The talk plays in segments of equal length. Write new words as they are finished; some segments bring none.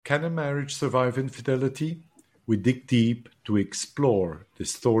Can a marriage survive infidelity? We dig deep to explore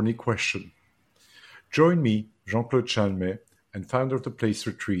this thorny question. Join me, Jean-Claude Chalmet, and founder of The Place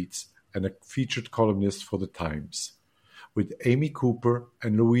Retreats and a featured columnist for The Times, with Amy Cooper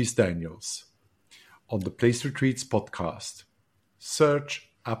and Louise Daniels on The Place Retreats podcast. Search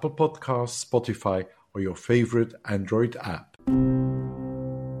Apple Podcasts, Spotify, or your favorite Android app.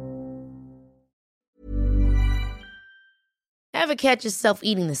 Ever catch yourself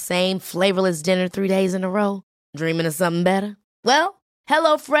eating the same flavorless dinner 3 days in a row? Dreaming of something better? Well,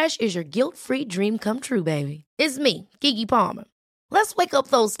 HelloFresh is your guilt-free dream come true, baby. It's me, Keke Palmer. Let's wake up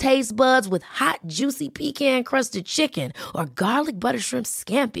those taste buds with hot, juicy pecan-crusted chicken or garlic butter shrimp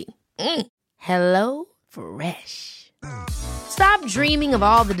scampi. Hello Fresh. Stop dreaming of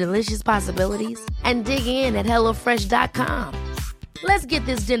all the delicious possibilities and dig in at HelloFresh.com. Let's get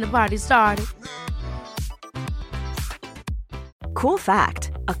this dinner party started. Cool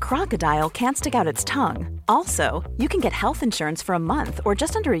fact, a crocodile can't stick out its tongue. Also, you can get health insurance for a month or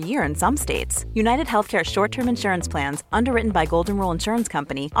just under a year in some states. United Healthcare short-term insurance plans, underwritten by Golden Rule Insurance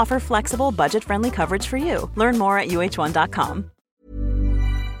Company, offer flexible, budget-friendly coverage for you. Learn more at uh1.com.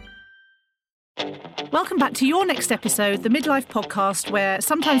 Welcome back to your next episode, the Midlife Podcast, where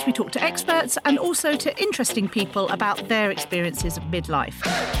sometimes we talk to experts and also to interesting people about their experiences of midlife.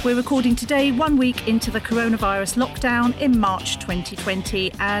 We're recording today 1 week into the coronavirus lockdown in March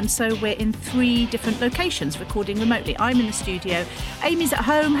 2020, and so we're in 3 different locations recording remotely. I'm in the studio, Amy's at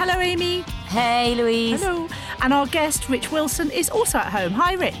home. Hello, Amy. Hey, Louise. Hello. And our guest, Rich Wilson, is also at home.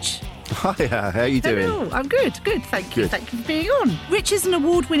 Hi, Rich. Hiya, how are you doing? Hello, I'm good, thank you. Thank you for being on. Rich is an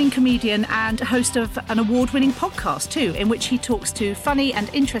award-winning comedian and host of an award-winning podcast too, in which he talks to funny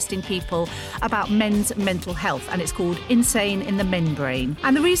and interesting people about men's mental health, and it's called Insane in the Membrane.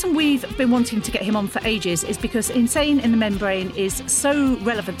 And the reason we've been wanting to get him on for ages is because Insane in the Membrane is so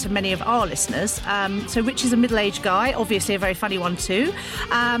relevant to many of our listeners. So Rich is a middle-aged guy, obviously a very funny one too,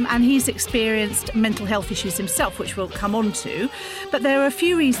 and he's experienced mental health issues himself, which we'll come on to. But there are a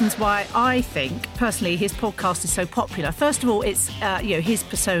few reasons why I think, personally, his podcast is so popular. First of all, it's his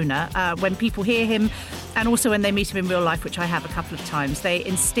persona. When people hear him, and also when they meet him in real life, which I have a couple of times, they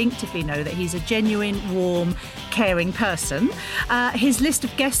instinctively know that he's a genuine, warm, caring person. His list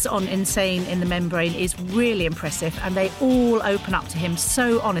of guests on Insane in the Membrane is really impressive, and they all open up to him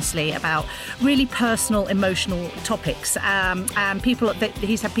so honestly about really personal, emotional topics. And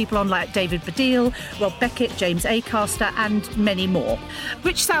he's had people on like David Baddiel, Rob Beckett, James Acaster, and many more.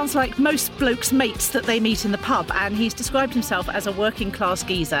 Rich sounds like most blokes' mates that they meet in the pub, and he's described himself as a working-class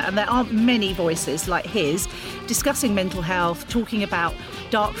geezer, and there aren't many voices like his discussing mental health, talking about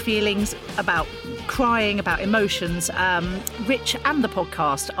dark feelings, about crying, about emotions. Rich and the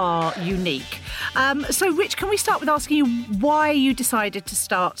podcast are unique. So, Rich, can we start with asking you why you decided to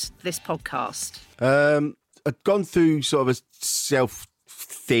start this podcast? I'd gone through sort of a self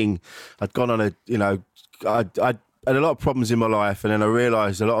thing. I'd gone on I'd had a lot of problems in my life, and then I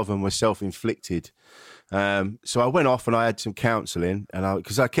realised a lot of them were self-inflicted. So I went off and I had some counselling, and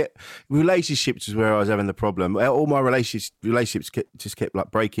because I kept relationships was where I was having the problem. All my relationships just kept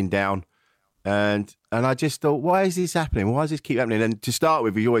like breaking down, and I just thought, why is this happening? Why does this keep happening? And to start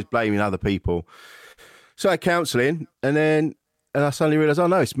with, you're always blaming other people. So I had counselling, and I suddenly realised, oh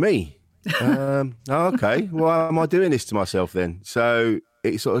no, it's me. Okay, why am I doing this to myself then? So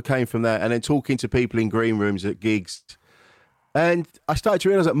it sort of came from that, and then talking to people in green rooms at gigs. And I started to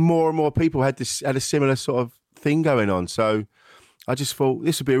realise that more and more people had a similar sort of thing going on. So I just thought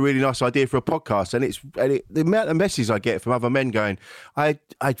this would be a really nice idea for a podcast. And the amount of messages I get from other men going,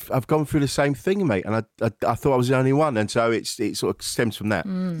 I've gone through the same thing, mate, and I thought I was the only one. And so it sort of stems from that.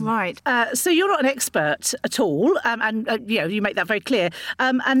 Right. So you're not an expert at all, and you make that very clear.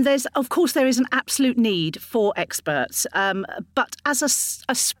 And there is an absolute need for experts. But as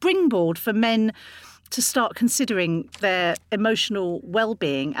a springboard for men to start considering their emotional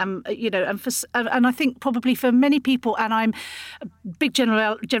well-being, and I think probably for many people, and I'm a big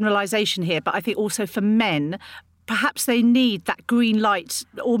generalisation here, but I think also for men, perhaps they need that green light,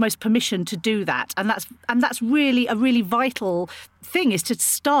 almost permission to do that, and that's really a really vital thing, is to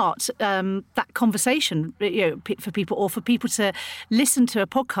start that conversation, for people, or for people to listen to a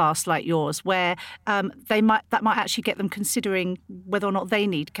podcast like yours, where that might actually get them considering whether or not they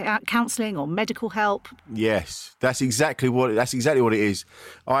need counselling or medical help. Yes, that's exactly what it is.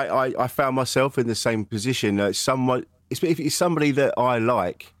 I found myself in the same position. If it's somebody that I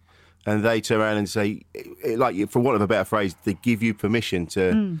like, and they turn around and say, like, for want of a better phrase, they give you permission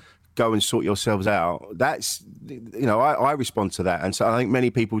to go and sort yourselves out. That's, I respond to that. And so I think many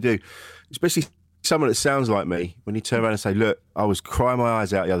people do, especially someone that sounds like me, when you turn around and say, look, I was crying my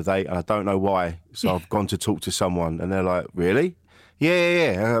eyes out the other day and I don't know why, so I've gone to talk to someone, and they're like, really?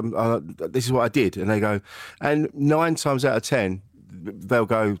 Yeah. This is what I did. And they go, and 9 times out of 10, they'll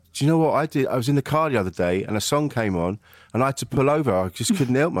go, do you know what I did? I was in the car the other day and a song came on and I had to pull over. I just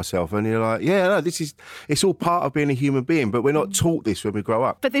couldn't help myself. And you're like, it's all part of being a human being, but we're not taught this when we grow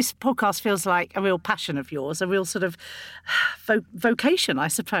up. But this podcast feels like a real passion of yours, a real sort of vocation, I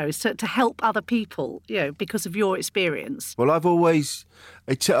suppose, to help other people, because of your experience. Well, I've always,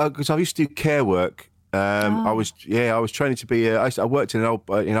 because I used to do care work. I was training to be. I worked in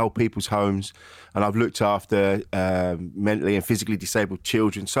old people's homes, and I've looked after mentally and physically disabled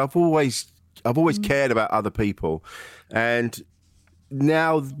children. So I've always cared about other people, and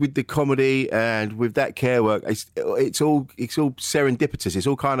now with the comedy and with that care work, it's all serendipitous. It's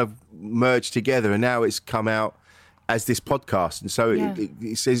all kind of merged together, and now it's come out as this podcast, and so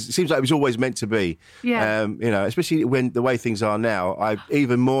it seems like it was always meant to be. Yeah. Especially when the way things are now,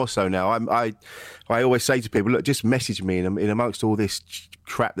 even more so now. I always say to people, look, just message me in amongst all this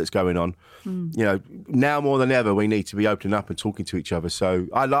crap that's going on. Now more than ever, we need to be opening up and talking to each other. So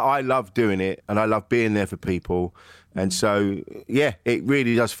I love doing it, and I love being there for people. And so, it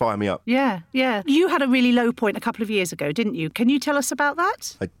really does fire me up. Yeah. You had a really low point a couple of years ago, didn't you? Can you tell us about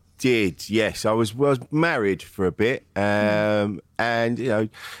that? I did, yes. I was married for a bit, and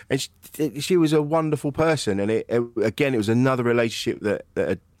she was a wonderful person. And it was another relationship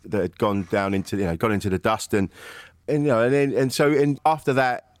that had gone down into the dust, and after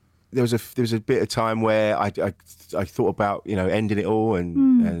that, there was a bit of time where I thought about ending it all,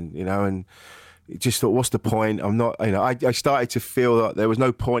 and just thought, what's the point? I'm not, I started to feel that there was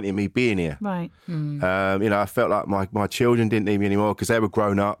no point in me being here. Right. I felt like my children didn't need me anymore because they were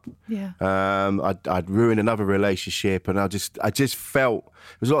grown up. Yeah. I'd ruined another relationship, and I just felt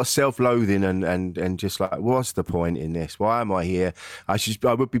there was a lot of self-loathing and just like, what's the point in this? Why am I here? I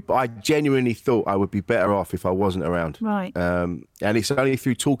genuinely thought I would be better off if I wasn't around. Right. And it's only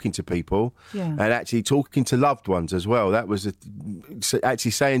through talking to people and actually talking to loved ones as well. That was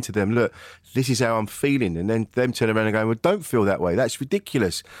actually saying to them, look, this is how I'm feeling. And then them turning around and going, well, don't feel that way. That's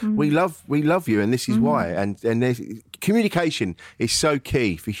ridiculous. We love you, and this is why. And communication is so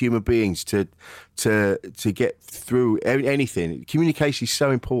key for human beings to get through anything. Communication is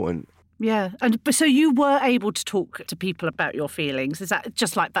so important. Yeah. And so you were able to talk to people about your feelings. Is that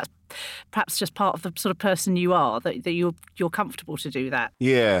just like that's perhaps just part of the sort of person you are, that you're comfortable to do that?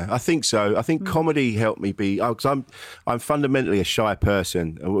 Yeah, I think so. I think comedy helped me be, because I'm fundamentally a shy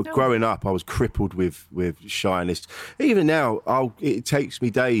person. Growing up, I was crippled with shyness. Even now, it takes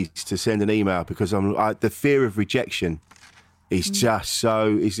me days to send an email because the fear of rejection is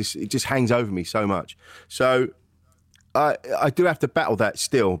it just hangs over me so much. So I do have to battle that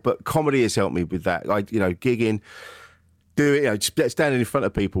still, but comedy has helped me with that. Gigging, standing in front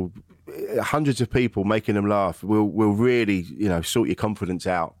of people, hundreds of people, making them laugh will really, sort your confidence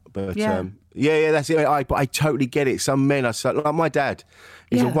out. But that's it. I totally get it. Some men are so, like my dad.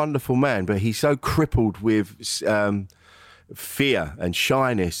 He's a wonderful man, but he's so crippled with fear and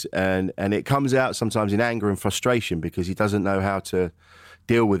shyness, and it comes out sometimes in anger and frustration because he doesn't know how to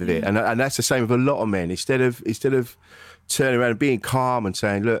deal with it. And that's the same with a lot of men. Instead of turning around and being calm and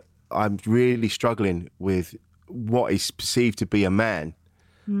saying, look, I'm really struggling with what is perceived to be a man.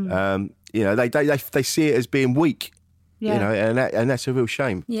 They see it as being weak. And that's a real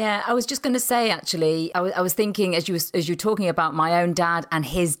shame. Yeah, I was just going to say, actually, I was thinking as you were talking about my own dad and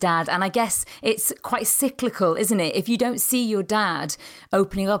his dad, and I guess it's quite cyclical, isn't it? If you don't see your dad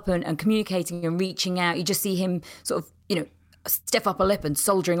opening up and communicating and reaching out, you just see him sort of, stiff upper lip and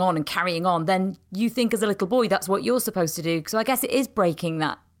soldiering on and carrying on, then you think as a little boy that's what you're supposed to do. So I guess it is breaking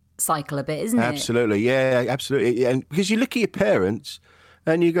that cycle a bit, isn't it? Absolutely, yeah, absolutely. And because you look at your parents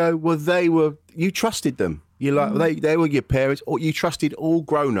and you go, well, you trusted them. You're like, they were your parents, or you trusted all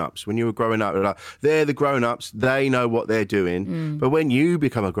grown-ups when you were growing up. Like, they're the grown-ups, they know what they're doing. But when you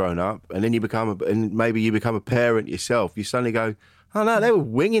become a grown-up and then maybe you become a parent yourself, you suddenly go, oh no, they were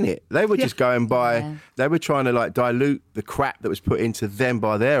winging it. They were just going by, they were trying to dilute the crap that was put into them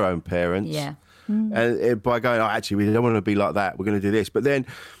by their own parents. Yeah. And by going, actually, we don't want to be like that, we're going to do this. But then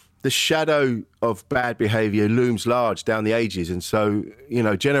the shadow of bad behaviour looms large down the ages. And so,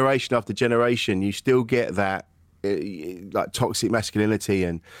 generation after generation, you still get that like toxic masculinity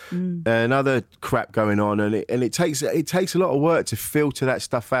and other crap going on. And it takes a lot of work to filter that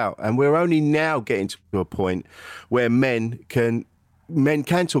stuff out. And we're only now getting to a point where men can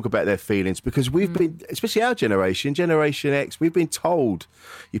talk about their feelings, because we've been, especially our generation, Generation X, we've been told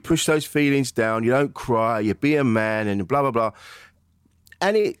you push those feelings down, you don't cry, you be a man, and blah, blah, blah.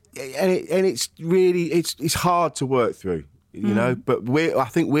 and it's really it's hard to work through, you know. But I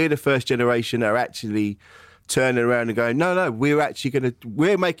think we're the first generation that are actually turning around and going, no,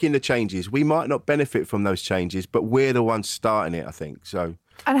 we're making the changes. We might not benefit from those changes, but we're the ones starting it, I think. So.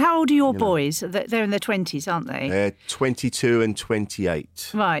 And how old are your boys? They're in their 20s, aren't they? They're 22 and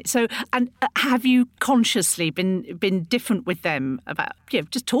 28. Right. So, and have you consciously been different with them about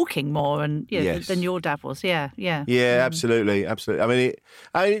just talking more and yes. than your dad was? Yeah. Absolutely. I mean,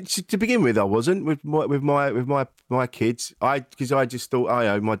 to begin with, I wasn't with my kids. Because I just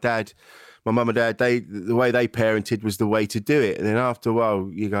thought, my dad. My mum and dad, the way they parented was the way to do it. And then after a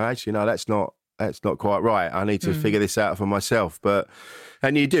while, you go, actually, no, that's not quite right. I need to figure this out for myself.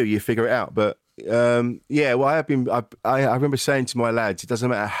 And you figure it out. But I remember saying to my lads, it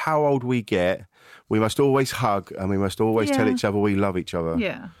doesn't matter how old we get, we must always hug and we must always tell each other we love each other.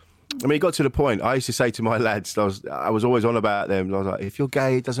 Yeah. I mean, it got to the point, I used to say to my lads, I was always on about them. I was like, if you're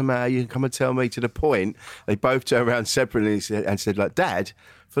gay, it doesn't matter. You can come and tell me. To the point, they both turned around separately and said, like, Dad,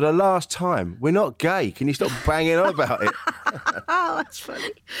 for the last time, we're not gay. Can you stop banging on about it? Oh, that's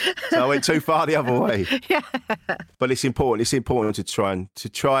funny. So I went too far the other way. Yeah. But it's important. It's important to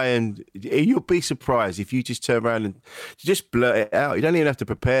try and you'll be surprised if you just turn around and just blurt it out. You don't even have to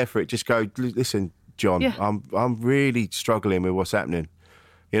prepare for it. Just go, listen, John, I'm really struggling with what's happening.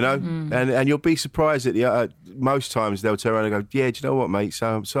 You know, and you'll be surprised that most times they'll turn around and go, yeah, do you know what, mate?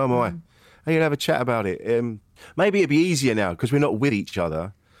 So am I. And you'll have a chat about it. Maybe it'd be easier now because we're not with each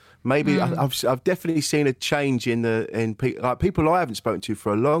other. Maybe I've definitely seen a change in people I haven't spoken to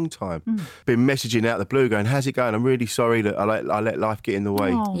for a long time. Been messaging out the blue, going, "How's it going? I'm really sorry that I let life get in the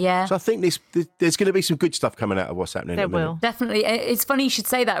way." Oh. Yeah. So I think there's going to be some good stuff coming out of what's happening. There will definitely. It's funny you should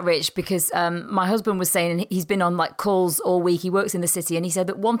say that, Rich, because my husband was saying he's been on like calls all week. He works in the city, and he said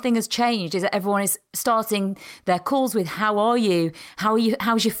that one thing has changed is that everyone is starting their calls with "How are you? How are you?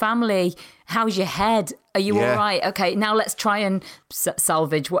 How's your family? How's your head? Are you all right? Okay, now let's try and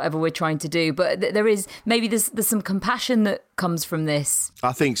salvage whatever we're trying to do." But there's some compassion that comes from this.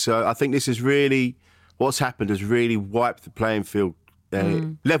 I think so. I think this is really what's happened has really wiped the playing field,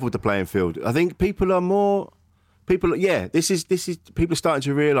 leveled the playing field. I think people are starting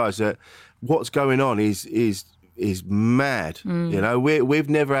to realise that what's going on is mad. You know, we've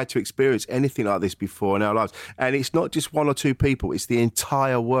never had to experience anything like this before in our lives, and it's not just one or two people; it's the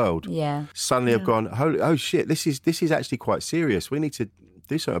entire world. Yeah, suddenly have gone, oh shit, this is actually quite serious. We need to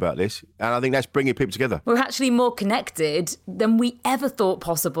do something about this, and I think that's bringing people together. We're actually more connected than we ever thought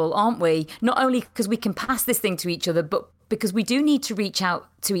possible, aren't we? Not only because we can pass this thing to each other, but because we do need to reach out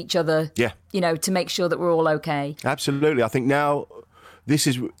to each other. Yeah, to make sure that we're all okay. Absolutely, I think now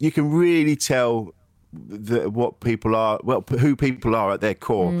you can really tell who people are at their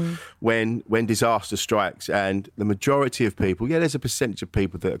core when disaster strikes. And the majority of people, there's a percentage of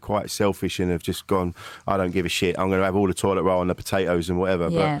people that are quite selfish and have just gone, I don't give a shit, I'm going to have all the toilet roll and the potatoes and whatever.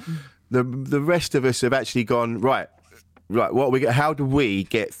 Yeah. But the rest of us have actually gone, right, how do we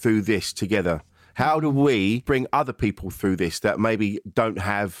get through this together? How do we bring other people through this that maybe don't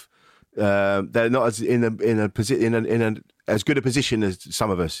have they're not as in as good a position as some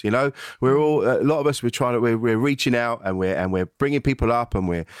of us. We're all, a lot of us, we're reaching out and we're bringing people up and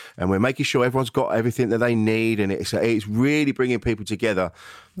we're making sure everyone's got everything that they need, and it's really bringing people together.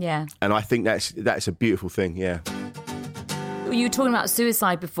 Yeah, and I think that's a beautiful thing. Yeah. You were talking about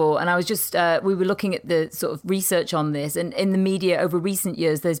suicide before, and I was just, we were looking at the sort of research on this, and in the media over recent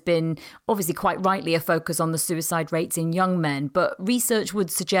years, there's been obviously quite rightly a focus on the suicide rates in young men, but research would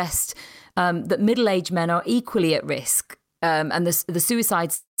suggest that middle-aged men are equally at risk, and the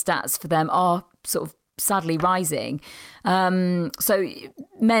suicide stats for them are sort of sadly rising. So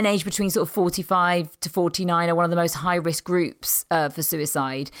men aged between sort of 45 to 49 are one of the most high-risk groups for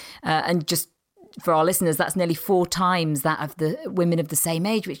suicide, and just for our listeners, that's nearly 4 times that of the women of the same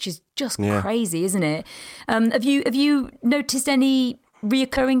age, which is just crazy, isn't it? Have you noticed any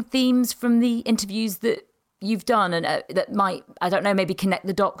reoccurring themes from the interviews that you've done, and that might, I don't know, maybe connect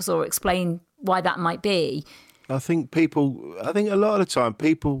the dots or explain why that might be? I think a lot of the time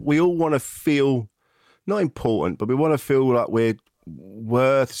we all want to feel not important, but we want to feel like we're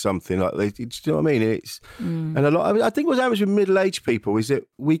worth something. Like, do you know what I mean? And I think what happens with middle-aged people is that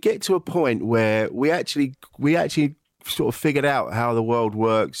we get to a point where we actually sort of figured out how the world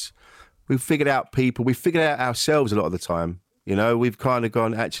works. We've figured out people. We've figured out ourselves a lot of the time. We've kind of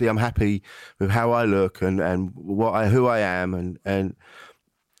gone, actually, I'm happy with how I look and who I am, but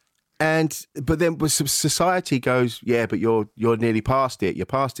then society goes, yeah, but you're nearly past it. You're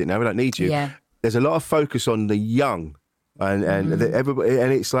past it now. We don't need you. Yeah. There's a lot of focus on the young. And everybody,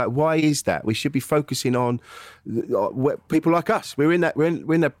 and it's like, why is that? We should be focusing on people like us. We're in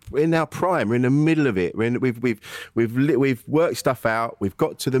our prime. We're in the middle of it. We've worked stuff out. We've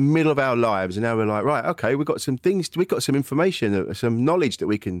got to the middle of our lives, and now we're like, right, okay, we've got some information, some knowledge that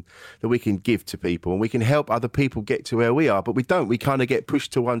we can give to people, and we can help other people get to where we are. But we don't. We kind of get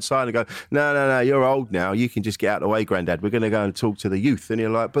pushed to one side and go, no, you're old now. You can just get out of the way, Grandad. We're going to go and talk to the youth, and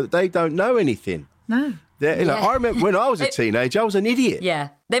you're like, but they don't know anything. No. I remember when I was a teenager, I was an idiot. Yeah.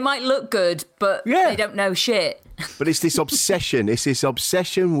 They might look good, but they don't know shit. But it's this obsession. It's this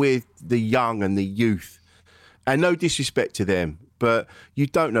obsession with the young and the youth. And no disrespect to them, but you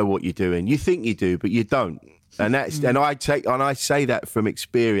don't know what you're doing. You think you do, but you don't. And I say that from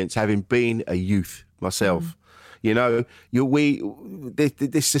experience, having been a youth myself. You know,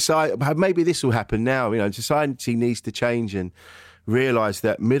 this society, maybe this will happen now. You know, society needs to change and realise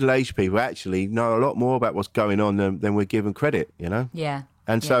that middle-aged people actually know a lot more about what's going on than we're given credit, you know? Yeah.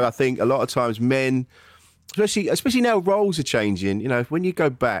 And so I think a lot of times men, especially now roles are changing, you know, when you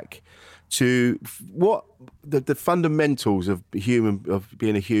go back to what the fundamentals of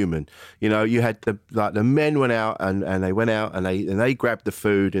being a human, you know, you had the men went out and they went out and they grabbed the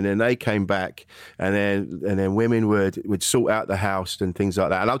food, and then they came back, and then women would sort out the house and things like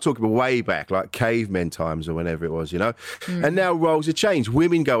that. And I'm talking way back, like cavemen times or whenever it was, you know. And now roles have changed.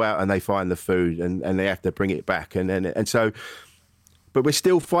 Women go out and they find the food and they have to bring it back, and so. But we're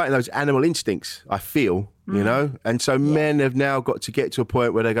still fighting those animal instincts, I feel, you know? And so men have now got to get to a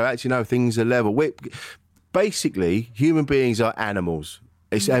point where they go, actually, no, things are level. Basically, human beings are animals.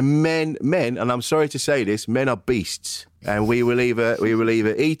 And men, and I'm sorry to say this, men are beasts. And we will either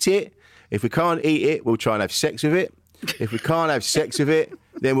eat it. If we can't eat it, we'll try and have sex with it. If we can't have sex with it,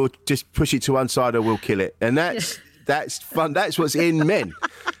 then we'll just push it to one side or we'll kill it. And that's fun. That's what's in men.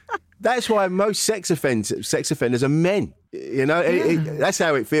 That's why most sex offenders are men. You know, that's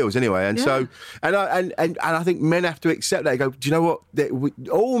how it feels anyway. And so, and I think men have to accept that. Go, do you know what?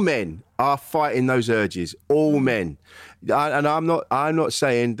 All men are fighting those urges. All men. And I'm not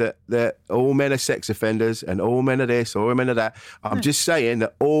saying that all men are sex offenders and all men are this or all men are that. I'm just saying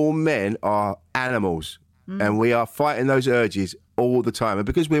that all men are animals, and we are fighting those urges all the time. And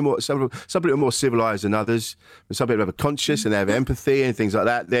because we're some people are more civilized than others, and some people have a conscience and they have empathy and things like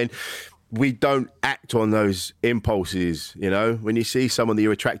that, then we don't act on those impulses. You know, when you see someone that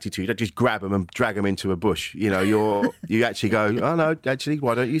you're attracted to, you don't just grab them and drag them into a bush. You know, you actually go, oh no, actually,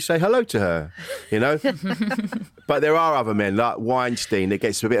 why don't you say hello to her? You know. But there are other men like Weinstein that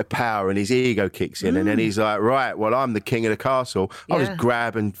gets a bit of power and his ego kicks in, and then he's like, right, well, I'm the king of the castle. I'll just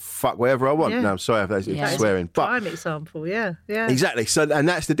grab and fuck whatever I want. No, I'm sorry if that's swearing. But prime example, yeah. Exactly. So, and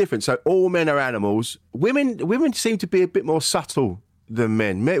that's the difference. So all men are animals. Women seem to be a bit more subtle than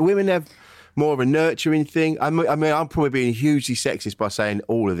men. Women have more of a nurturing thing. I mean, I'm probably being hugely sexist by saying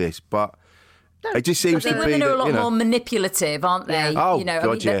all of this, but it just seems to be women are a lot more manipulative, aren't they? Oh, you know,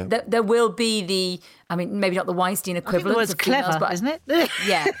 God, I mean, there will be maybe not the Weinstein equivalent. I think the word's clever, but isn't it?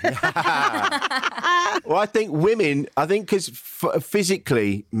 Yeah. Well, I think because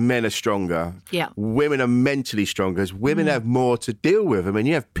physically men are stronger. Yeah. Women are mentally stronger. Because women have more to deal with. I mean,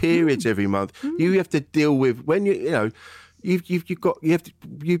 you have periods every month. You have to deal with when you know. You're built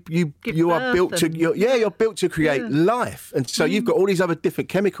to create life, and so you've got all these other different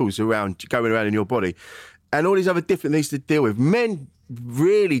chemicals going around in your body, and all these other different things to deal with. Men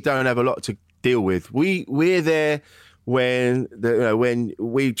really don't have a lot to deal with. We're there when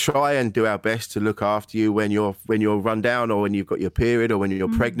we try and do our best to look after you when you're run down or when you've got your period or when you're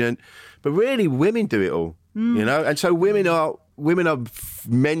pregnant, but really women do it all, you know, and so women are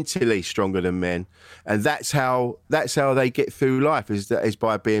mentally stronger than men, and that's how they get through life is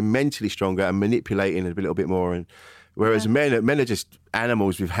by being mentally stronger and manipulating a little bit more. And whereas men are just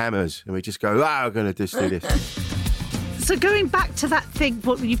animals with hammers, and we just go, I'm going to just do this. So going back to that thing,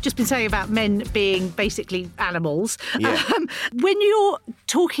 what you've just been saying about men being basically animals, when you're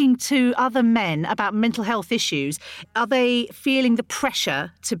talking to other men about mental health issues, are they feeling the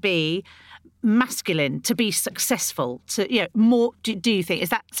pressure to be masculine, to be successful, to, you know, more? Do you think, is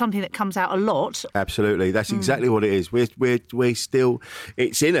that something that comes out a lot? Absolutely, that's exactly what it is. We're still,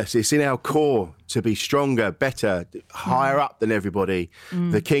 it's in us, it's in our core to be stronger, better, higher up than everybody.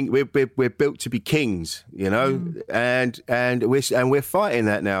 The king, we're built to be kings, you know, and we're fighting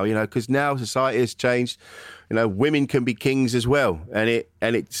that now, you know, because now society has changed. You know, women can be kings as well, and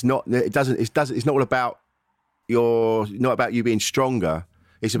it's not all about not about you being stronger.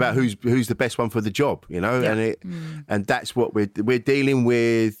 It's about who's the best one for the job, you know, and that's what we're dealing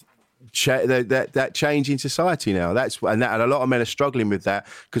with. that change in society now. And a lot of men are struggling with that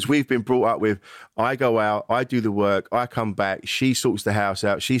because we've been brought up with, I go out, I do the work, I come back, she sorts the house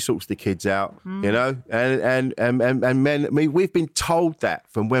out, she sorts the kids out, you know, and men. I mean, we've been told that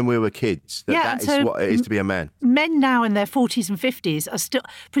from when we were kids that is what it is to be a man. Men now in their 40s and 50s are still,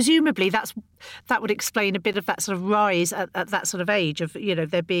 presumably that would explain a bit of that sort of rise at that sort of age of, you know,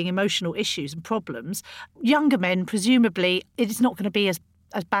 there being emotional issues and problems. Younger men, presumably, it is not going to be as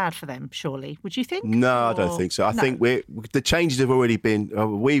bad for them, surely. Would you think? No, I don't think so. I think the changes have already been.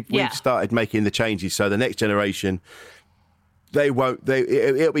 We've started making the changes, so the next generation, it'll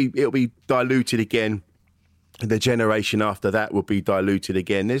be diluted again. The generation after that will be diluted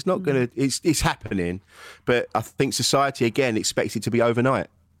again. There's not going to. It's happening, but I think society again expects it to be overnight.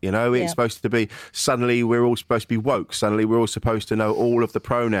 You know, it's supposed to be, suddenly we're all supposed to be woke. Suddenly we're all supposed to know all of the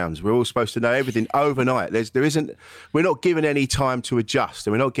pronouns. We're all supposed to know everything overnight. We're not given any time to adjust.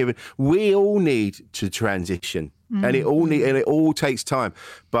 And we all need to transition. And it all takes time.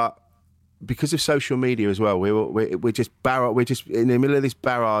 But because of social media as well, we're just in the middle of this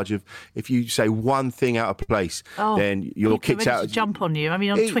barrage of, if you say one thing out of place, then you're kicked out. Jump on you. I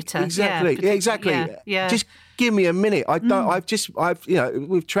mean, on Twitter. Exactly. Yeah. Just give me a minute. I've you know,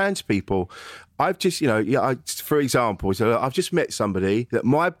 with trans people, I've just, you know, for example, so I've just met somebody that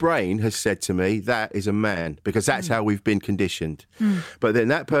my brain has said to me, that is a man, because that's how we've been conditioned. But then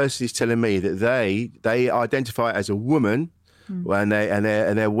that person is telling me that they identify as a woman. And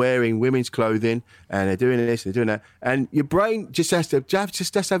they're wearing women's clothing and they're doing this, they're doing that, and your brain just has to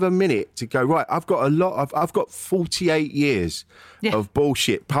have a minute to go, right, I've got 48 years of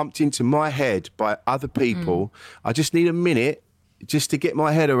bullshit pumped into my head by other people. I just need a minute just to get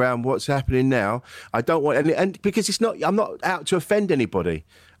my head around what's happening now. I don't want and because I'm not out to offend anybody.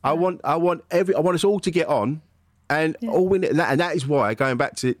 I want us all to get on. And that is why, going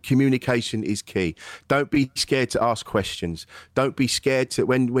back to communication is key. Don't be scared to ask questions. Don't be scared to,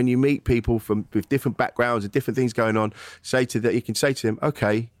 when you meet people with different backgrounds and different things going on, you can say to them,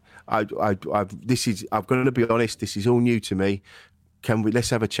 okay, I'm going to be honest, this is all new to me.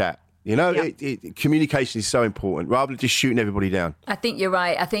 Let's have a chat. You know, communication is so important, rather than just shooting everybody down. I think you're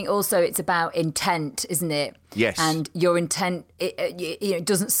right. I think also it's about intent, isn't it? Yes. And your intent, it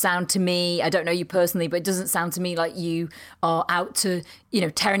doesn't sound to me, I don't know you personally, but it doesn't sound to me like you are out to, you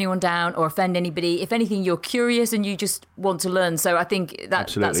know, tear anyone down or offend anybody. If anything, you're curious and you just want to learn. So I think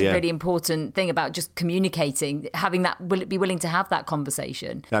that's a really important thing about just communicating, having that, be willing to have that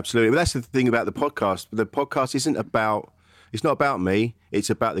conversation. Absolutely. But that's the thing about the podcast. The podcast it's not about me. It's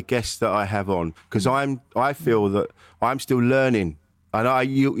about the guests that I have on, because I feel that I'm still learning, and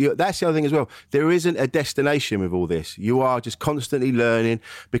that's the other thing as well. There isn't a destination with all this. You are just constantly learning,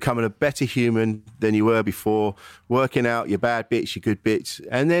 becoming a better human than you were before, working out your bad bits, your good bits,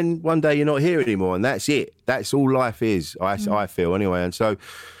 and then one day you're not here anymore, and that's it. That's all life is. I feel anyway, and so.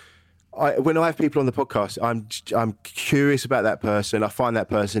 When I have people on the podcast, I'm curious about that person. I find that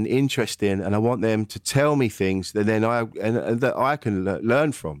person interesting, and I want them to tell me things that that I can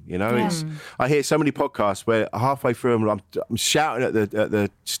learn from. You know, I hear so many podcasts where halfway through them, I'm shouting at the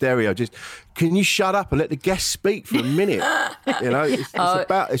stereo, just, can you shut up and let the guest speak for a minute? You know, it's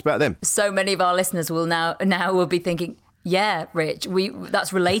about them. So many of our listeners will now will be thinking, yeah, Rich,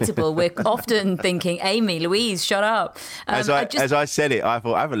 that's relatable. We're often thinking, Amy, Louise, shut up. As I said it, I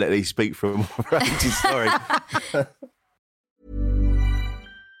thought, I haven't let these speak for more ages, sorry.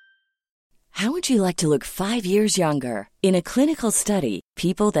 How would you like to look 5 years younger? In a clinical study,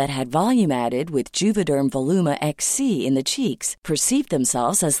 people that had volume added with Juvederm Voluma XC in the cheeks perceived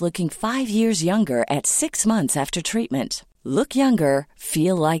themselves as looking 5 years younger at 6 months after treatment. Look younger,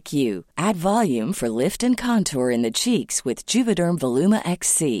 feel like you. Add volume for lift and contour in the cheeks with Juvederm Voluma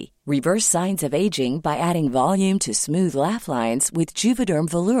XC. Reverse signs of aging by adding volume to smooth laugh lines with Juvederm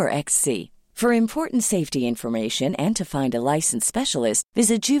Volure XC. For important safety information and to find a licensed specialist,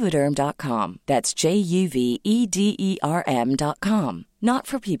 visit Juvederm.com. That's JUVEDERM.com. Not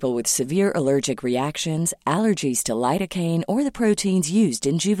for people with severe allergic reactions, allergies to lidocaine, or the proteins used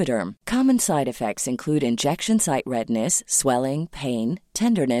in Juvederm. Common side effects include injection site redness, swelling, pain,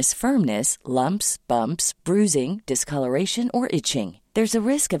 tenderness, firmness, lumps, bumps, bruising, discoloration, or itching. There's a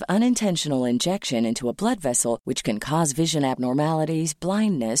risk of unintentional injection into a blood vessel, which can cause vision abnormalities,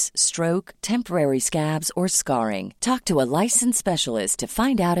 blindness, stroke, temporary scabs, or scarring. Talk to a licensed specialist to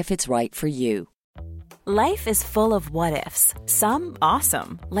find out if it's right for you. Life is full of what-ifs. Some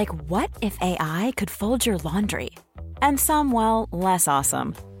awesome, like what if AI could fold your laundry? And some, well, less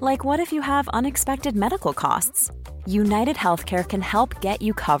awesome, like what if you have unexpected medical costs? United Healthcare can help get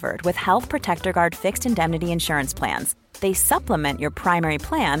you covered with Health Protector Guard fixed indemnity insurance plans. They supplement your primary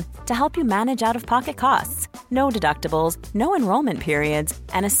plan to help you manage out-of-pocket costs. No deductibles, no enrollment periods,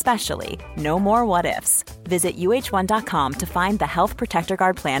 and especially no more what-ifs. Visit uh1.com to find the Health Protector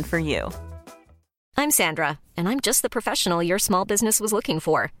Guard plan for you. I'm Sandra, and I'm just the professional your small business was looking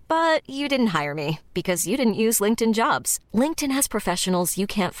for. But you didn't hire me because you didn't use LinkedIn Jobs. LinkedIn has professionals you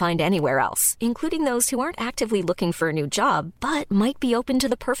can't find anywhere else, including those who aren't actively looking for a new job, but might be open to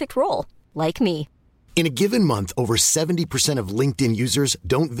the perfect role, like me. In a given month, over 70% of LinkedIn users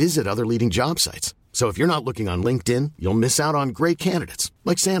don't visit other leading job sites. So if you're not looking on LinkedIn, you'll miss out on great candidates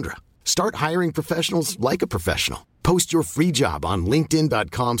like Sandra. Start hiring professionals like a professional. Post your free job on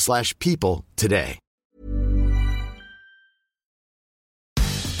linkedin.com/people today.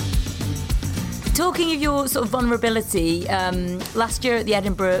 Talking of your sort of vulnerability, last year at the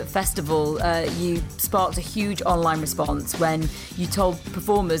Edinburgh Festival, you sparked a huge online response when you told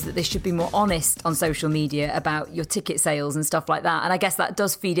performers that they should be more honest on social media about your ticket sales and stuff like that. And I guess that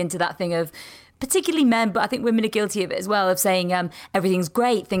does feed into that thing of, particularly men, but I think women are guilty of it as well, of saying everything's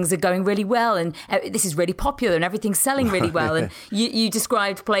great, things are going really well, and this is really popular and everything's selling really well. And you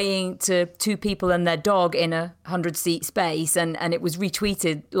described playing to two people and their dog in a 100-seat space, and it was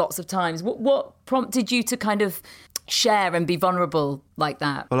retweeted lots of times. What prompted you to kind of share and be vulnerable like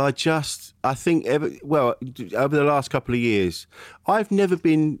that? Well, I think over the last couple of years, I've never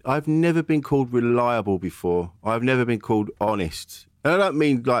been called reliable before. I've never been called honest. And I don't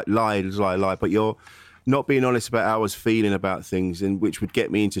mean like lie, but you're not being honest about how I was feeling about things, and which would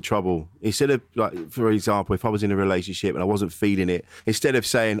get me into trouble. Instead of, like, for example, if I was in a relationship and I wasn't feeling it, instead of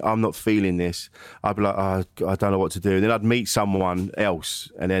saying I'm not feeling this, I'd be like, oh, I don't know what to do. And then I'd meet someone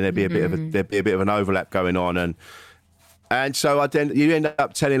else, and then there'd be a bit of an overlap going on, and so you end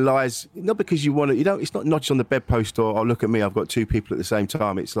up telling lies, not because you want to, it's not just on the bedpost or, oh, look at me, I've got two people at the same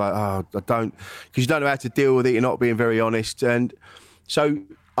time. It's like, oh, because you don't know how to deal with it, you're not being very honest. And so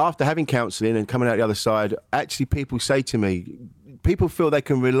after having counselling and coming out the other side, actually people say to me, people feel they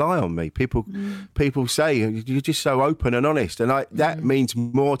can rely on me. People say, you're just so open and honest. And that means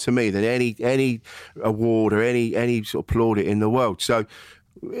more to me than any award or any sort of plaudit in the world. So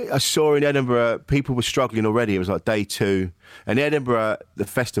I saw in Edinburgh, people were struggling already. It was like day 2. And Edinburgh, the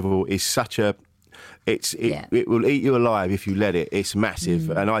festival is such a... It will eat you alive if you let it. It's massive.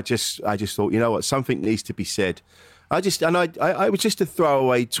 And I just thought, you know what, something needs to be said. I was just a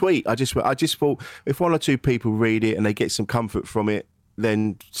throwaway tweet. I just thought, if one or two people read it and they get some comfort from it,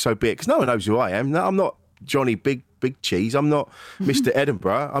 then so be it. Because no one knows who I am. No, I'm not Johnny Big Cheese. I'm not Mr.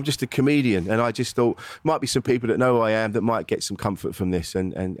 Edinburgh. I'm just a comedian. And I just thought, might be some people that know who I am that might get some comfort from this.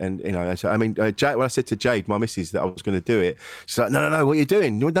 And you know, I mean, Jade, when I said to Jade, my missus, that I was going to do it, she's like, no, what are you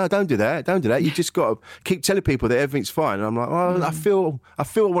doing? No, don't do that. Don't do that. You just got to keep telling people that everything's fine. And I'm like, oh, I feel I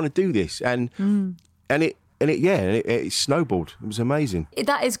want to do this. And it snowballed. It was amazing.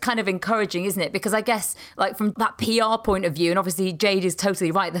 That is kind of encouraging, isn't it? Because I guess, like, from that PR point of view, and obviously Jade is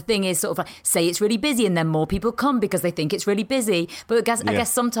totally right, the thing is sort of like, say it's really busy and then more people come because they think it's really busy. But I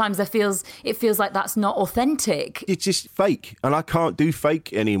guess sometimes it feels like that's not authentic. It's just fake, and I can't do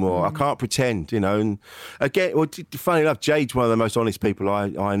fake anymore. I can't pretend, you know. And again, funny enough, Jade's one of the most honest people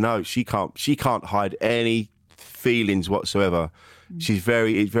I know. She can't hide any feelings whatsoever. She's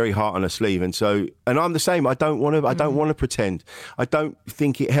very heart on her sleeve, and I'm the same. I don't want to pretend. I don't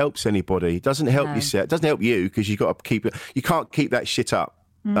think it helps anybody. It doesn't help yourself. It doesn't help you, because you got to keep it. You can't keep that shit up.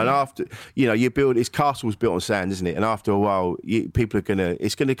 And after, you know, this castle's built on sand, isn't it? And after a while,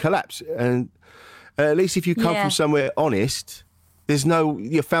 it's gonna collapse. And at least if you come from somewhere honest,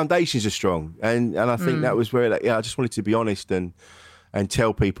 your foundations are strong. And I think that was where, I just wanted to be honest and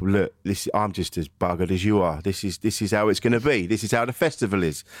tell people, look, I'm just as buggered as you are. This is how it's going to be. This is how the festival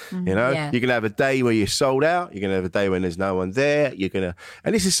is. You know, you're going to have a day where you're sold out. You're going to have a day when there's no one there.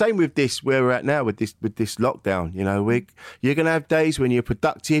 And it's the same with this, where we're at now with this lockdown. You know, you're going to have days when you're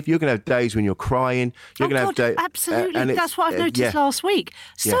productive. You're going to have days when you're crying. You're going to have days. Absolutely. That's what I've noticed last week.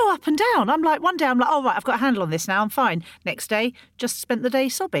 So up and down. I'm like, one day I'm like, oh, right, I've got a handle on this now. I'm fine. Next day, just spent the day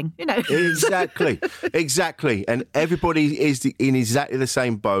sobbing, you know. Exactly. And everybody is in exactly the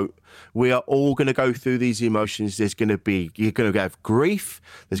same boat. We are all going to go through these emotions. You're going to have grief.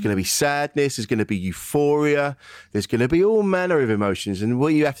 There's going to be sadness. There's going to be euphoria. There's going to be all manner of emotions. And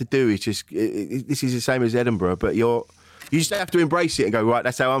what you have to do is this is the same as Edinburgh, but you just have to embrace it and go, right,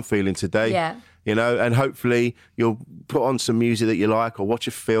 that's how I'm feeling today. Yeah. You know, and hopefully you'll put on some music that you like, or watch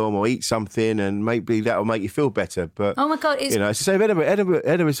a film, or eat something, and maybe that'll make you feel better. But oh my God, it's the same.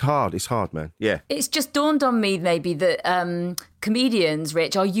 Edinburgh's hard. It's hard, man. Yeah. It's just dawned on me maybe that comedians,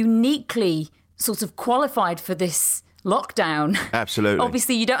 Rich, are uniquely sort of qualified for this lockdown. Absolutely.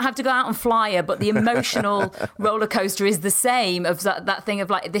 Obviously, you don't have to go out on flyer, but the emotional roller coaster is the same. Of that thing of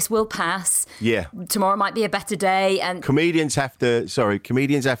like, this will pass. Yeah. Tomorrow might be a better day, and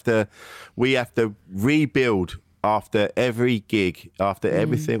we have to rebuild after every gig, after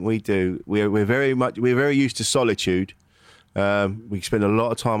everything we do. We're very used to solitude. We spend a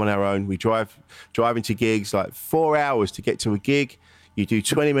lot of time on our own. We drive into gigs, like 4 hours to get to a gig. You do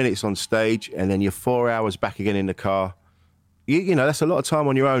 20 minutes on stage, and then you're 4 hours back again in the car. You know, that's a lot of time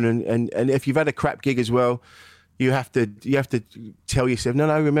on your own. And if you've had a crap gig as well, you have to tell yourself,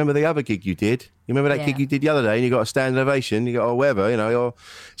 no, remember the other gig you did. You remember that gig you did the other day, and you got a standing ovation. You got or whatever, you know.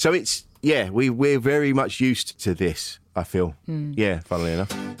 So it's we're very much used to this, I feel. Yeah, funnily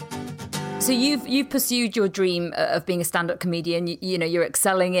enough. So you've pursued your dream of being a stand-up comedian. You know, you're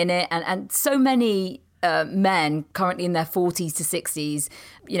excelling in it, and so many men currently in their 40s to 60s,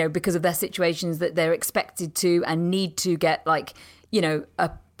 you know, because of their situations, that they're expected to and need to get, like, you know,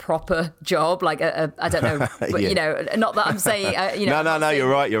 a proper job, like I don't know, but you know, not that I'm saying, you know. No, you're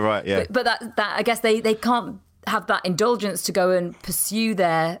right, yeah. But that I guess they can't have that indulgence to go and pursue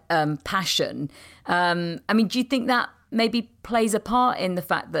their passion. I mean, do you think that maybe plays a part in the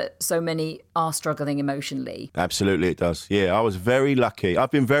fact that so many are struggling emotionally? Absolutely, it does. Yeah, I was very lucky.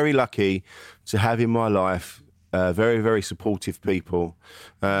 I've been very lucky to have in my life very, very supportive people.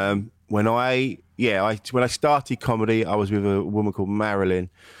 When I started comedy, I was with a woman called Marilyn,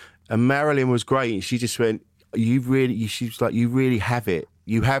 and Marilyn was great. She just went, she was like, you really have it.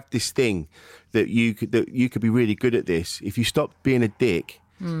 You have this thing that you could be really good at this. If you stop being a dick,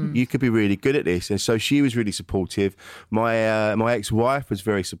 you could be really good at this. And so she was really supportive. My ex-wife was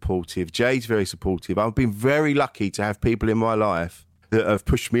very supportive. Jade's very supportive. I've been very lucky to have people in my life that have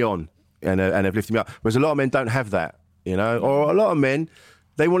pushed me on and have lifted me up. Whereas a lot of men don't have that, you know, or a lot of men,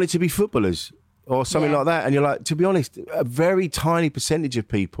 they wanted to be footballers or something like that. And you're like, to be honest, a very tiny percentage of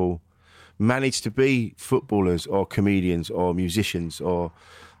people manage to be footballers or comedians or musicians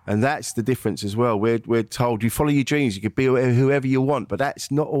and that's the difference as well. We're told you follow your dreams, you could be whoever you want, but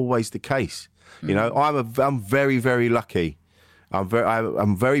that's not always the case. You know, I'm very, very lucky.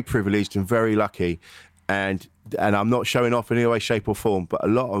 I'm very privileged and very lucky, and I'm not showing off in any way, shape, or form. But a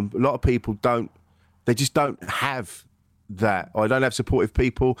lot of people just don't have that, or don't have supportive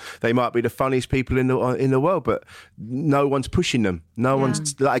people. They might be the funniest people in the world, but no one's pushing them. No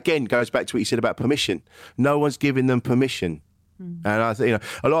one's, like, again, goes back to what you said about permission. No one's giving them permission. And I think, you know,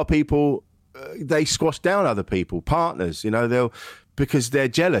 a lot of people, they squash down other people, partners, you know, because they're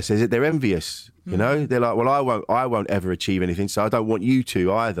jealous, they're envious, you know, they're like, well, I won't ever achieve anything, so I don't want you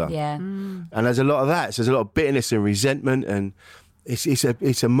to either. Yeah. And there's a lot of that. So there's a lot of bitterness and resentment, and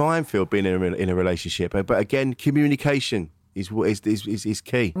it's a minefield being in a relationship. But again, communication is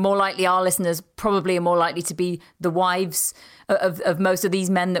key. More likely, our listeners probably are more likely to be the wives of most of these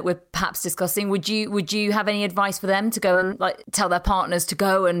men that we're perhaps discussing. Would you have any advice for them to go and, like, tell their partners to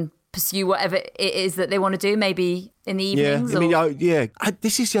go and pursue whatever it is that they want to do, maybe in the evenings?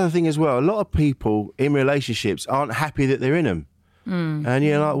 This is the other thing as well. A lot of people in relationships aren't happy that they're in them. And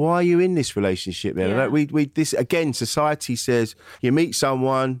you're like, why are you in this relationship then? Yeah. Like, this again, society says you meet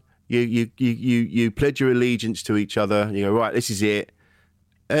someone, you pledge your allegiance to each other, and you go, right, this is it.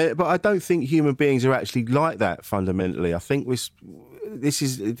 But I don't think human beings are actually like that fundamentally. I think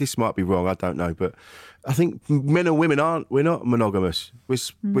this might be wrong, I don't know, but I think men and women we're not monogamous.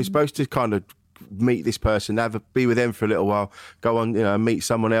 We're supposed to kind of meet this person, be with them for a little while, go on, you know, meet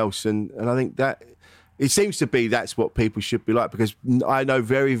someone else, and I think that it seems to be that's what people should be like, because I know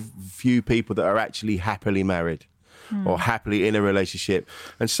very few people that are actually happily married or happily in a relationship,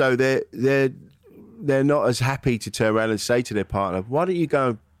 and so they're not as happy to turn around and say to their partner, why don't you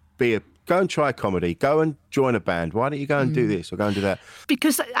go and try comedy, go and join a band, why don't you go and do this or go and do that?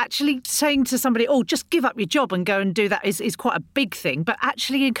 Because actually saying to somebody, oh, just give up your job and go and do that is quite a big thing, but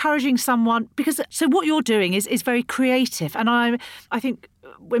actually encouraging someone, because so what you're doing is very creative, and I think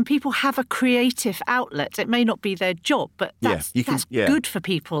when people have a creative outlet, it may not be their job, but that's good for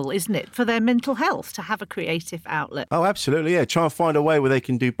people, isn't it? For their mental health, to have a creative outlet. Oh, absolutely, yeah. Try and find a way where they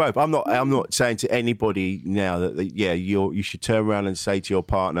can do both. I'm not saying to anybody now that you should turn around and say to your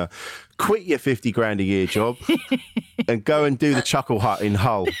partner, quit your 50 grand a year job and go and do the Chuckle Hut in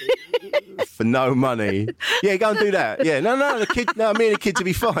Hull for no money. Yeah, go and do that. Yeah, no, me and the kids will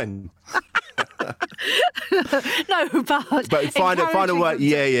be fine. No, but find a way.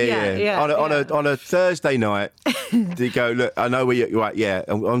 Yeah. On a Thursday night, you go, look, I know where you're right. Yeah,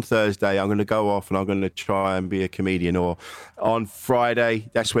 on Thursday, I'm going to go off and I'm going to try and be a comedian. Or on Friday,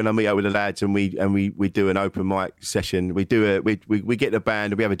 that's when I meet up with the lads and we do an open mic session. We get the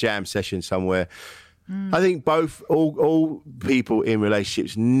band and we have a jam session somewhere. I think all people in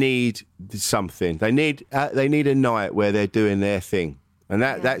relationships need something. They need a night where they're doing their thing, and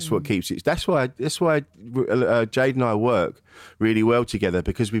that's what keeps it. That's why Jade and I work really well together,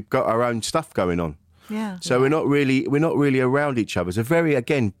 because we've got our own stuff going on. Yeah. So we're not really around each other. It's a very,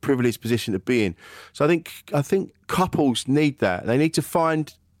 again, privileged position to be in. So I think couples need that. They need to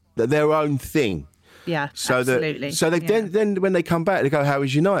find their own thing. Yeah, absolutely. Then when they come back, they go, "How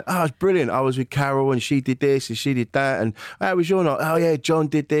was your night?" "Oh, it's brilliant. I was with Carol and she did this and she did that." And "How was your night?" "Oh yeah, John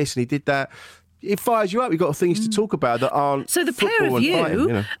did this and he did that." It fires you up. You've got things to talk about that aren't. So the pair of you,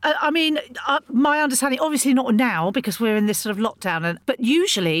 fighting, I mean, my understanding, obviously not now because we're in this sort of lockdown, but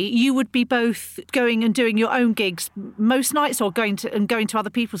usually you would be both going and doing your own gigs most nights, or going to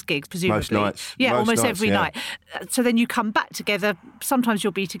other people's gigs, presumably. Most nights. Yeah, almost every night. So then you come back together. Sometimes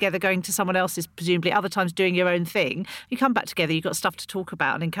you'll be together going to someone else's, presumably. Other times doing your own thing. You come back together. You've got stuff to talk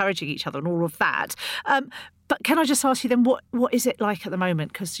about and encouraging each other and all of that. But can I just ask you then, what is it like at the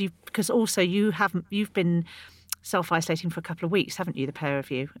moment? Because also you've been self-isolating for a couple of weeks, haven't you, the pair of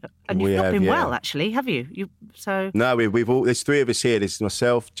you? And you've not been well, actually, have you? No, we've all. There's three of us here. There's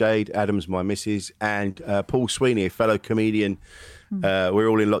myself, Jade Adams, my missus, and Paul Sweeney, a fellow comedian. We're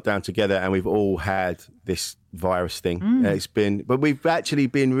all in lockdown together, and we've all had this virus thing. But we've actually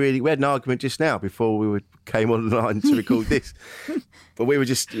been we had an argument just now before we came online to record this. But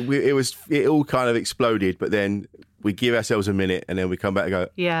it all kind of exploded, but then we give ourselves a minute and then we come back and go,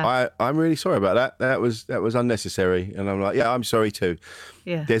 I'm really sorry about that. That was unnecessary. And I'm like, yeah, I'm sorry too.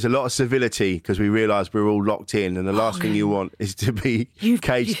 Yeah. There's a lot of civility because we realise we're all locked in, and the last thing you want is to be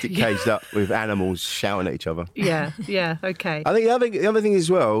caged up with animals shouting at each other. Yeah, okay. I think the other thing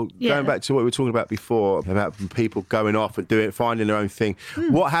as well, going back to what we were talking about before, about people going off and finding their own thing.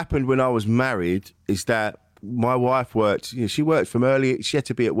 What happened when I was married is that my wife worked, she worked from early, she had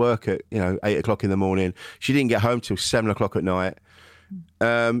to be at work at, 8 o'clock in the morning. She didn't get home till 7 o'clock at night.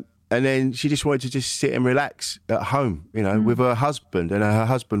 And then she just wanted to just sit and relax at home, with her husband, and her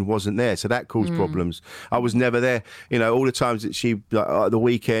husband wasn't there. So that caused problems. I was never there. All the times that the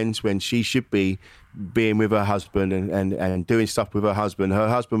weekends when she should be being with her husband and doing stuff with her husband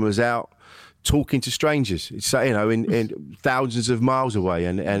was out talking to strangers, in thousands of miles away,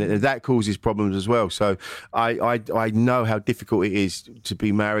 and that causes problems as well. So I know how difficult it is to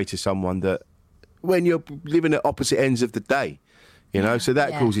be married to someone that when you're living at opposite ends of the day. So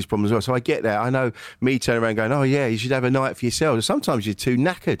that causes problems as well. So I get that. I know me turning around going, oh, yeah, you should have a night for yourself. Sometimes you're too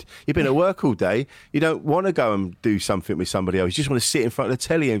knackered. You've been at work all day. You don't want to go and do something with somebody else. You just want to sit in front of the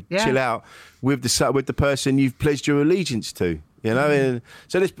telly and chill out with the person you've pledged your allegiance to. And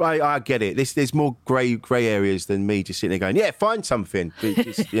so I get it. There's more grey areas than me just sitting there going, find something.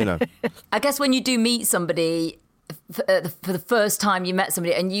 I guess when you do meet somebody for the first time you met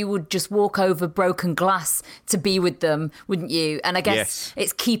somebody, and you would just walk over broken glass to be with them, wouldn't you? And I guess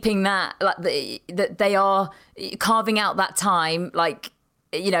it's keeping that, like that they are carving out that time, like,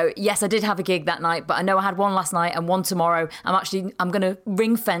 yes, I did have a gig that night, but I know I had one last night and one tomorrow. I'm going to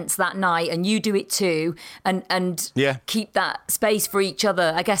ring fence that night, and you do it too, and keep that space for each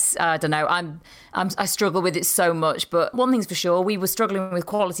other. I guess I don't know. I struggle with it so much, but one thing's for sure: we were struggling with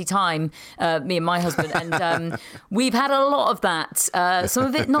quality time, me and my husband, and we've had a lot of that. Some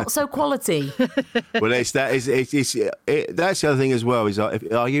of it not so quality. Well, that's the other thing as well. Is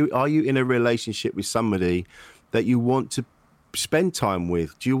are you in a relationship with somebody that you want to spend time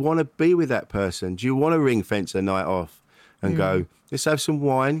with? Do you want to be with that person? Do you want to ring fence a night off and go, let's have some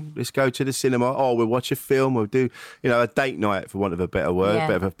wine, let's go to the cinema, we'll watch a film, we'll do a date night, for want of a better word,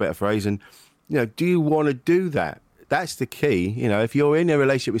 better phrase, and do you want to do that? That's the key. If you're in a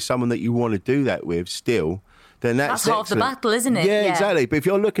relationship with someone that you want to do that with still, then that's half the battle, isn't it? Yeah, exactly. But if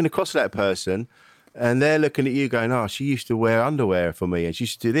you're looking across at that person and they're looking at you going, she used to wear underwear for me and she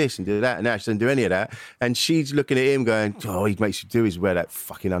used to do this and do that, and now she doesn't do any of that. And she's looking at him going, he makes you do is wear that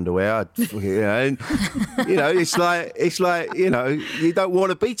fucking underwear. And, it's like, you don't want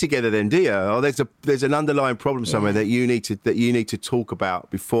to be together then, do you? Or there's an underlying problem somewhere that you need to talk about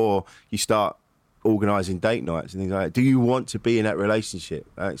before you start organising date nights and things like that. Do you want to be in that relationship?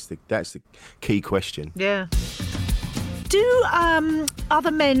 That's the key question. Yeah. Do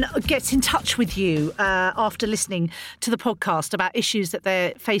other men get in touch with you after listening to the podcast about issues that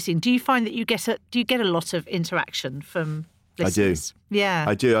they're facing? Do you find that you get a lot of interaction from listeners. Yeah.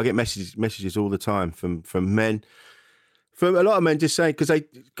 I do. I get messages all the time from men. From a lot of men just saying,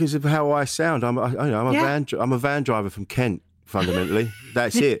 because of how I sound, I'm a van driver from Kent, fundamentally.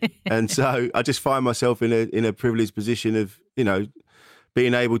 That's it. And so I just find myself in a privileged position of,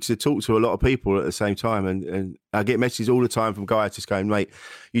 being able to talk to a lot of people at the same time. And I get messages all the time from guys just going, mate,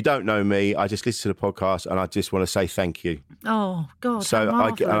 you don't know me. I just listen to the podcast and I just want to say thank you. Oh, God. So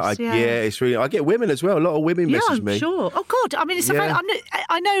yeah, it's really, I get women as well. A lot of women message me. Yeah, sure. Oh, God. I mean, it's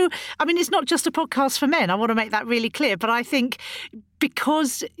I know, I mean, it's not just a podcast for men. I want to make that really clear. But I think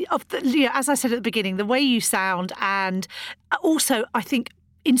because of as I said at the beginning, the way you sound, and also I think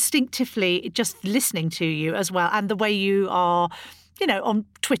instinctively just listening to you as well, and the way you are, on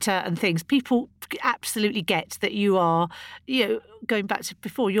Twitter and things, people absolutely get that you are, going back to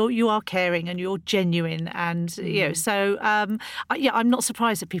before, you are caring and you're genuine, and so I'm not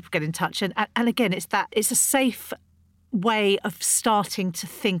surprised that people get in touch, and again, it's a safe way of starting to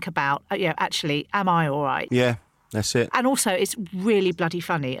think about, actually, am I all right? Yeah. That's it. And also, it's really bloody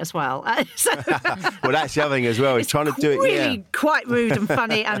funny as well. Well, that's the other thing as well. It's trying to do it. Really quite rude and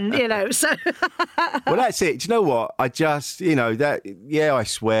funny, and so. Well, that's it. Do you know what? I just, I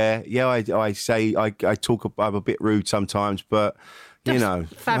swear. Yeah, I say I talk. I'm a bit rude sometimes, but.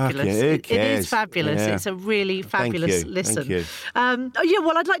 Fabulous. It is fabulous. Yeah. It's a really fabulous listen. Thank you.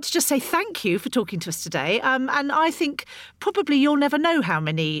 Well, I'd like to just say thank you for talking to us today. And I think probably you'll never know how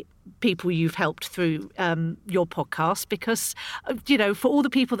many people you've helped through your podcast, because, for all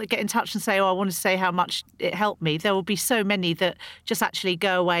the people that get in touch and say, I want to say how much it helped me, there will be so many that just actually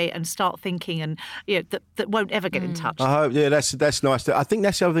go away and start thinking, and that won't ever get in touch. I hope, that's nice. I think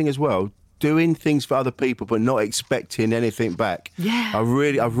that's the other thing as well. Doing things for other people but not expecting anything back. Yeah. I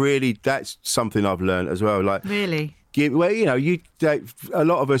really, that's something I've learned as well. Like, really? A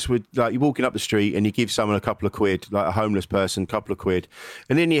lot of us would, like, you're walking up the street and you give someone a couple of quid, like a homeless person, a couple of quid.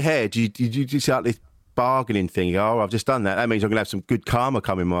 And in your head, you just like this bargaining thing. You go, I've just done that. That means I'm going to have some good karma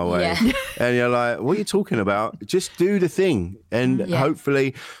coming my way. Yeah. And you're like, what are you talking about? Just do the thing. And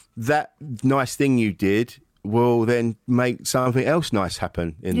hopefully that nice thing you did will then make something else nice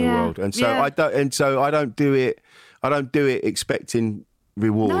happen in the world. And so I don't do it expecting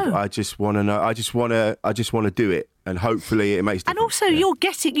reward. No. I just want to know. I just want to do it, and hopefully it makes. And also, you're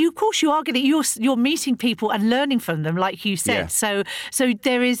getting. Of course, you are getting. You're meeting people and learning from them, like you said. Yeah. So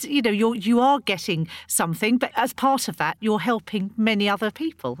there is. You are getting something, but as part of that, you're helping many other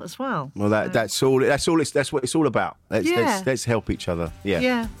people as well. Well, that's all. That's what it's all about. Let's help each other. Yeah.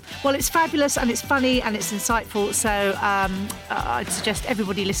 Yeah. Well, it's fabulous and it's funny and it's insightful. So I'd suggest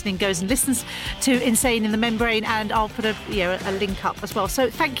everybody listening goes and listens to Insane in the Membrane, and I'll put a link up as well. So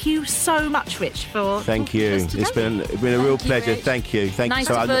thank you so much, Rich, for. Thank you. It's been a real pleasure. Rich. Thank you. Nice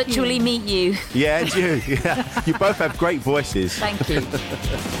to virtually meet you. Yeah, and you. Yeah. You both have great voices. Thank you.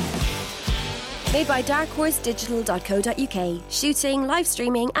 Made by darkhorsedigital.co.uk. Shooting, live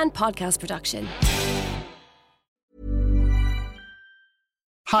streaming and podcast production.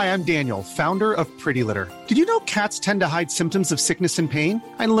 Hi, I'm Daniel, founder of Pretty Litter. Did you know cats tend to hide symptoms of sickness and pain?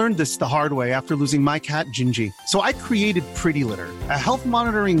 I learned this the hard way after losing my cat, Gingy. So I created Pretty Litter, a health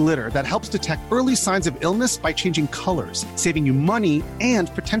monitoring litter that helps detect early signs of illness by changing colors, saving you money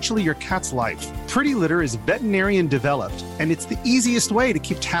and potentially your cat's life. Pretty Litter is veterinarian developed, and it's the easiest way to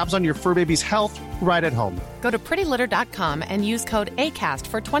keep tabs on your fur baby's health right at home. Go to prettylitter.com and use code ACAST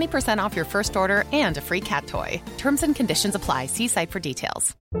for 20% off your first order and a free cat toy. Terms and conditions apply. See site for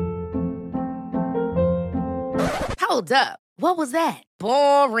details. Hold up. What was that?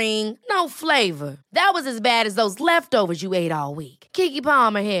 Boring. No flavor. That was as bad as those leftovers you ate all week. Keke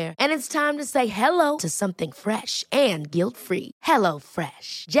Palmer here. And it's time to say hello to something fresh and guilt-free. Hello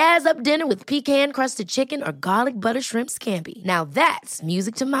Fresh. Jazz up dinner with pecan-crusted chicken or garlic butter shrimp scampi. Now that's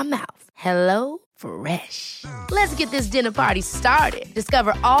music to my mouth. Hello Fresh. Let's get this dinner party started.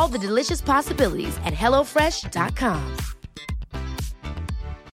 Discover all the delicious possibilities at HelloFresh.com.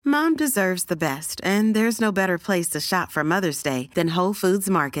 Mom deserves the best, and there's no better place to shop for Mother's Day than Whole Foods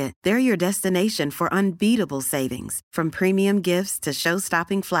Market. They're your destination for unbeatable savings, from premium gifts to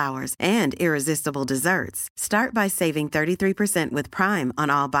show-stopping flowers and irresistible desserts. Start by saving 33% with Prime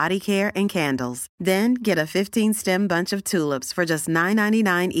on all body care and candles. Then get a 15-stem bunch of tulips for just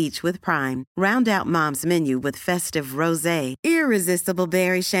 $9.99 each with Prime. Round out Mom's menu with festive rosé, irresistible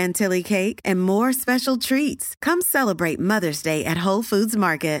berry chantilly cake, and more special treats. Come celebrate Mother's Day at Whole Foods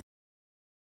Market.